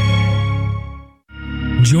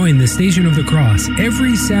 Join the Station of the Cross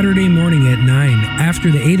every Saturday morning at 9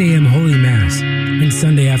 after the 8 a.m. Holy Mass and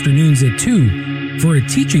Sunday afternoons at 2 for a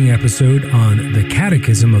teaching episode on the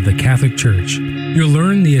Catechism of the Catholic Church. You'll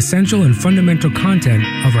learn the essential and fundamental content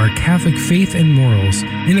of our Catholic faith and morals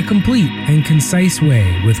in a complete and concise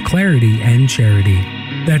way with clarity and charity.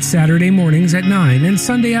 That's Saturday mornings at 9 and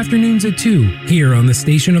Sunday afternoons at 2 here on the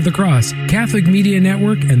Station of the Cross, Catholic Media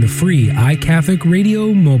Network, and the free iCatholic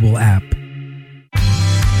Radio mobile app.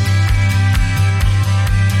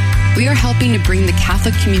 We are helping to bring the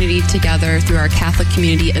Catholic community together through our Catholic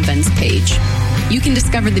Community Events page. You can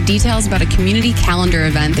discover the details about a community calendar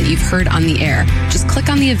event that you've heard on the air. Just click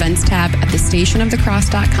on the Events tab at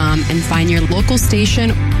thestationofthecross.com and find your local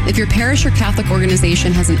station. If your parish or Catholic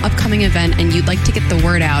organization has an upcoming event and you'd like to get the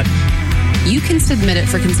word out, you can submit it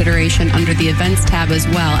for consideration under the Events tab as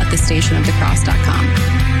well at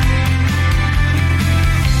thestationofthecross.com.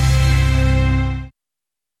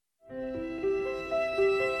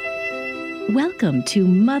 Welcome to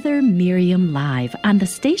Mother Miriam Live on the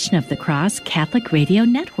Station of the Cross Catholic Radio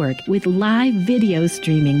Network with live video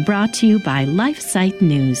streaming brought to you by LifeSite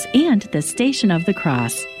News and the Station of the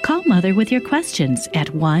Cross. Call Mother with your questions at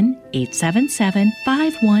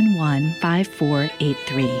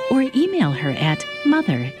 1-877-511-5483 or email her at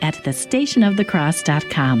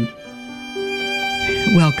mother@thestationofthecross.com.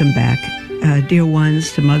 Welcome back, dear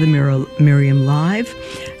ones, to Mother Miriam Live.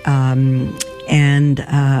 And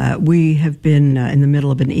we have been in the middle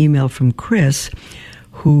of an email from Chris,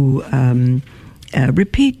 who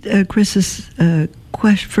repeat Chris's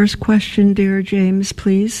first question, dear James,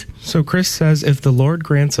 please. So Chris says, if the Lord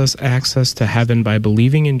grants us access to heaven by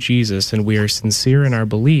believing in Jesus and we are sincere in our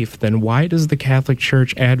belief, then why does the Catholic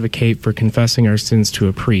Church advocate for confessing our sins to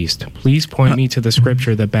a priest? Please point me to the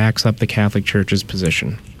scripture that backs up the Catholic Church's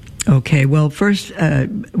position. Okay, well, first,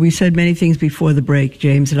 we said many things before the break,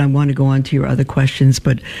 James, and I want to go on to your other questions,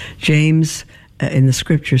 but James, in the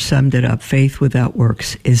scripture, summed it up. Faith without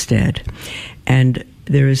works is dead. And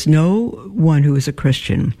there is no one who is a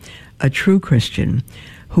Christian, a true Christian,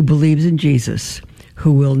 who believes in Jesus,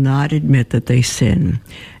 who will not admit that they sin.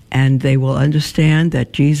 And they will understand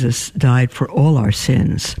that Jesus died for all our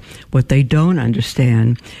sins. What they don't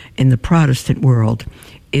understand in the Protestant world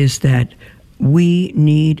is that we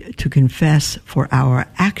need to confess for our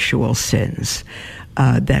actual sins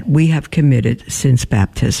that we have committed since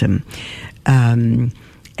baptism, and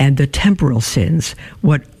the temporal sins.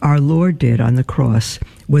 What our Lord did on the cross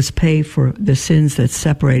was pay for the sins that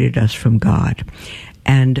separated us from God,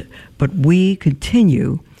 but we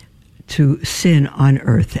continue to sin on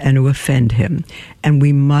earth and to offend him, and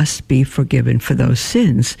we must be forgiven for those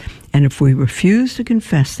sins. And if we refuse to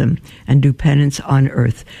confess them and do penance on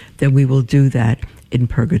earth, then we will do that in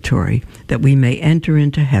purgatory, that we may enter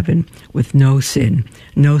into heaven with no sin,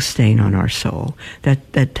 no stain on our soul.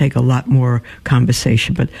 That take a lot more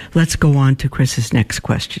conversation, but let's go on to Chris's next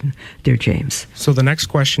question, dear James. So the next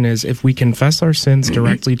question is, if we confess our sins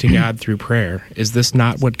directly to God through prayer, is this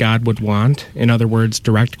not what God would want? In other words,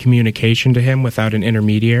 direct communication to him without an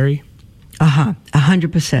intermediary?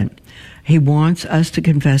 100%. He wants us to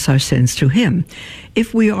confess our sins to him.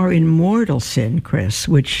 If we are in mortal sin, Chris,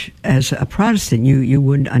 which as a Protestant you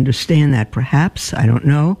wouldn't understand that perhaps, I don't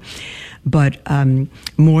know, but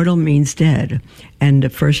mortal means dead. And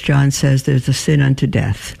 1 John says there's a sin unto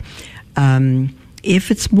death.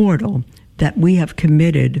 If it's mortal, that we have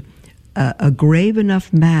committed a grave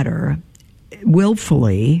enough matter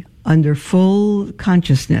willfully under full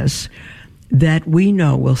consciousness that we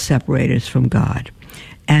know will separate us from God.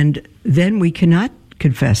 And then we cannot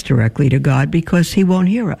confess directly to God because he won't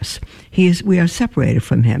hear us. We are separated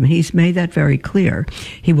from him. He's made that very clear.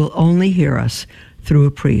 He will only hear us through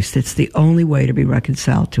a priest. It's the only way to be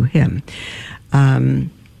reconciled to him. And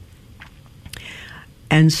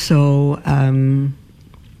so,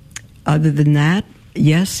 other than that,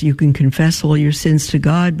 yes, you can confess all your sins to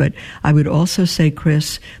God, but I would also say,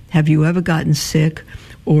 Chris, have you ever gotten sick,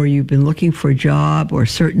 or you've been looking for a job or a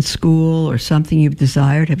certain school or something you've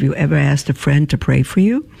desired? Have you ever asked a friend to pray for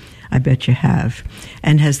you? I bet you have.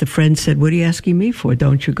 And has the friend said, what are you asking me for?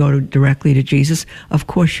 Don't you go directly to Jesus? Of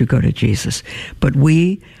course you go to Jesus. But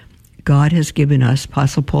God has given us,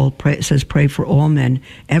 Apostle Paul says, pray for all men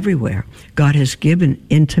everywhere. God has given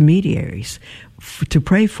intermediaries to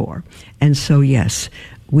pray for. And so, yes,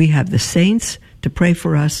 we have the saints to pray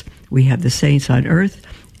for us. We have the saints on earth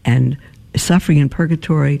and suffering in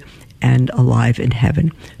purgatory and alive in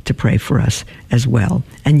heaven to pray for us as well.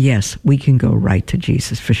 And yes, we can go right to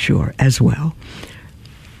Jesus for sure as well.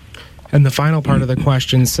 And the final part of the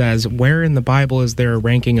question says, where in the Bible is there a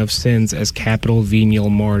ranking of sins as capital, venial,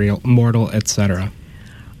 mortal, etc.?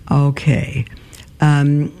 Okay.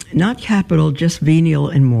 Not capital, just venial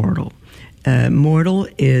and mortal. Mortal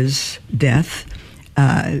is death.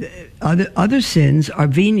 Other sins are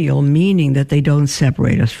venial, meaning that they don't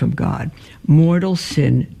separate us from God. Mortal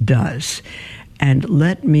sin does. And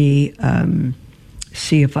let me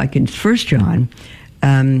see if I can, 1 John,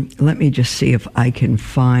 let me just see if I can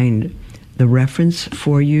find the reference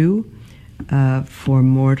for you for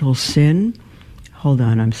mortal sin. Hold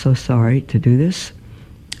on, I'm so sorry to do this.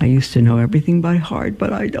 I used to know everything by heart,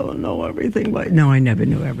 but I don't know everything No, I never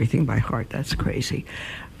knew everything by heart. That's crazy.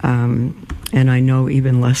 And I know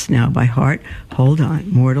even less now by heart. Hold on.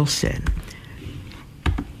 Mortal sin.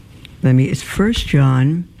 It's 1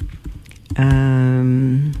 John.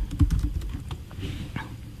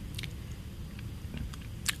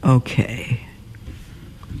 Okay.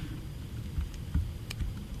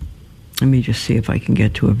 Let me just see if I can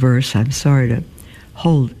get to a verse. I'm sorry to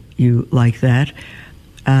hold you like that.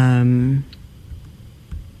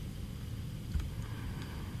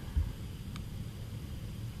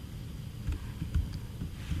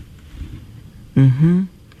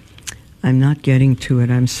 I'm not getting to it.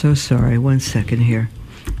 I'm so sorry. 1 second here.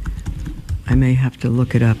 I may have to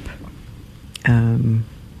look it up. And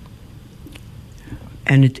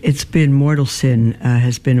it's been, mortal sin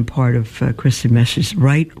has been a part of Christian messages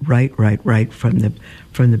right from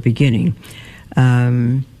the beginning.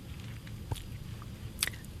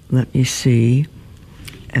 Let me see.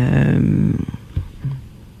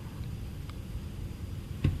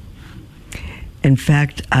 In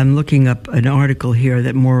fact, I'm looking up an article here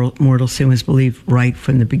that mortal sin was believed right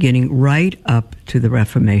from the beginning, right up to the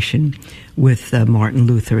Reformation with Martin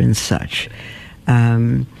Luther and such,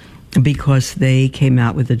 because they came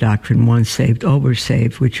out with the doctrine, once saved, always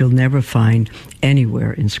saved, which you'll never find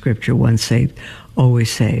anywhere in Scripture, once saved,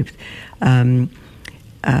 always saved.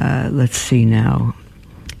 Let's see now.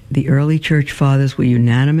 The early church fathers were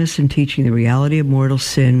unanimous in teaching the reality of mortal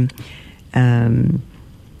sin.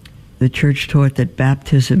 The church taught that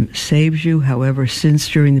baptism saves you. However, since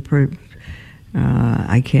during the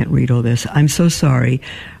I can't read all this. I'm so sorry.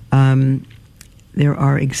 There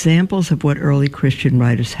are examples of what early Christian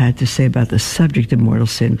writers had to say about the subject of mortal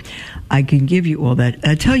sin. I can give you all that.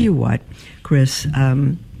 I tell you what, Chris,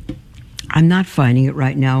 I'm not finding it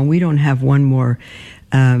right now, and we don't have one more.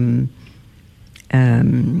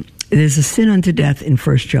 There's a sin unto death in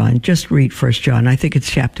 1 John. Just read 1 John. I think it's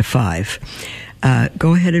chapter 5.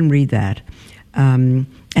 Go ahead and read that. And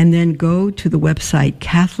then go to the website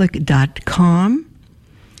Catholic.com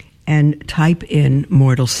and type in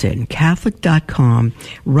mortal sin. Catholic.com,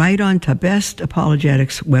 right onto best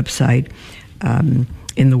apologetics website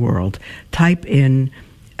in the world. Type in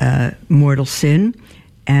mortal sin,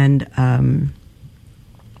 and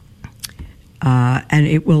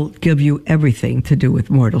it will give you everything to do with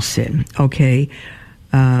mortal sin. Okay.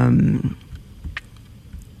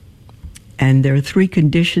 And there are 3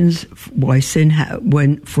 conditions why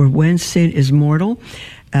when sin is mortal.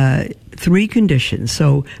 3 conditions.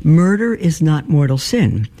 So murder is not mortal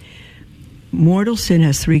sin. mortal sin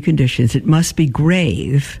has three conditions. It must be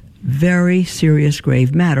grave, very serious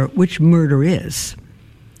grave matter, which murder is.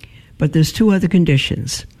 But there's two other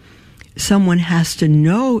conditions. Someone has to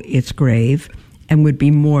know it's grave and would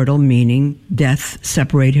be mortal, meaning death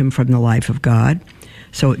separate him from the life of God.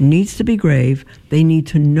 So it needs to be grave. They need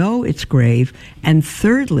to know it's grave. And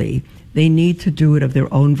thirdly, they need to do it of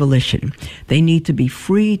their own volition. They need to be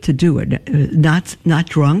free to do it, not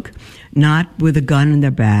drunk, not with a gun in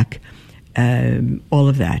their back, all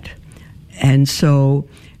of that. And so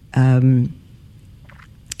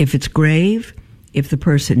if it's grave, if the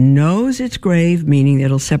person knows it's grave, meaning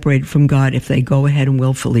it'll separate from God if they go ahead and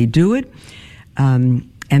willfully do it, and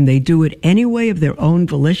they do it anyway of their own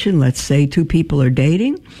volition, let's say two people are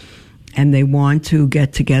dating, and they want to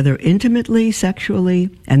get together intimately, sexually,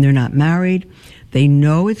 and they're not married, they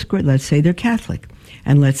know it's great. Let's say they're Catholic,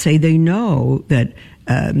 and let's say they know that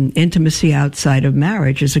intimacy outside of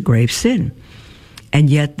marriage is a grave sin, and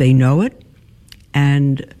yet they know it,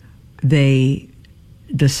 and they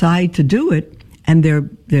decide to do it, and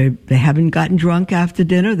they haven't gotten drunk after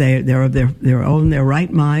dinner. They're of their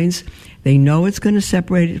right minds. They know it's going to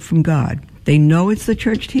separate it from God. They know it's the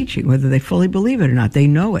church teaching, whether they fully believe it or not. They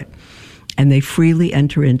know it, and they freely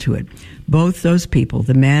enter into it. Both those people,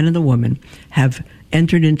 the man and the woman, have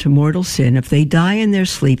entered into mortal sin. If they die in their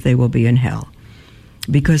sleep, they will be in hell,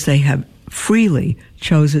 because they have freely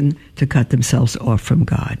chosen to cut themselves off from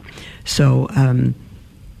God. So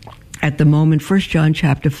at the moment, 1 John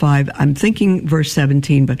chapter 5, I'm thinking verse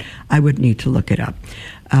 17, but I would need to look it up.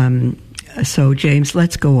 So, James,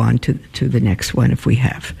 let's go on to the next one if we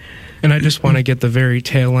have. And I just want to get the very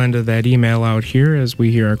tail end of that email out here as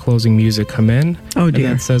we hear our closing music come in. Oh, dear.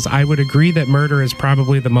 And it says, I would agree that murder is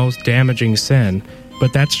probably the most damaging sin,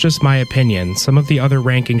 but that's just my opinion. Some of the other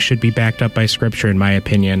rankings should be backed up by Scripture, in my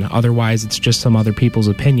opinion. Otherwise, it's just some other people's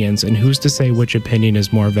opinions, and who's to say which opinion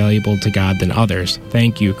is more valuable to God than others?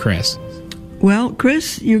 Thank you, Chris. Well,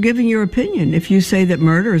 Chris, you're giving your opinion. If you say that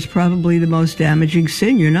murder is probably the most damaging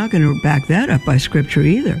sin, you're not going to back that up by Scripture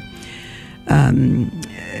either.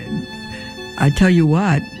 I tell you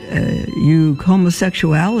what,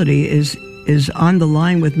 homosexuality is on the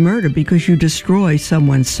line with murder because you destroy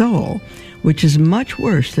someone's soul, which is much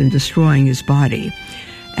worse than destroying his body.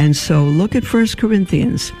 And so look at 1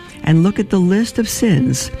 Corinthians and look at the list of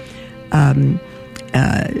sins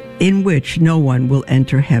in which no one will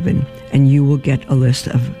enter heaven, and you will get a list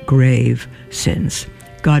of grave sins.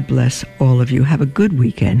 God bless all of you. Have a good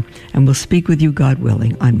weekend, and we'll speak with you, God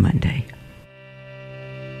willing, on Monday.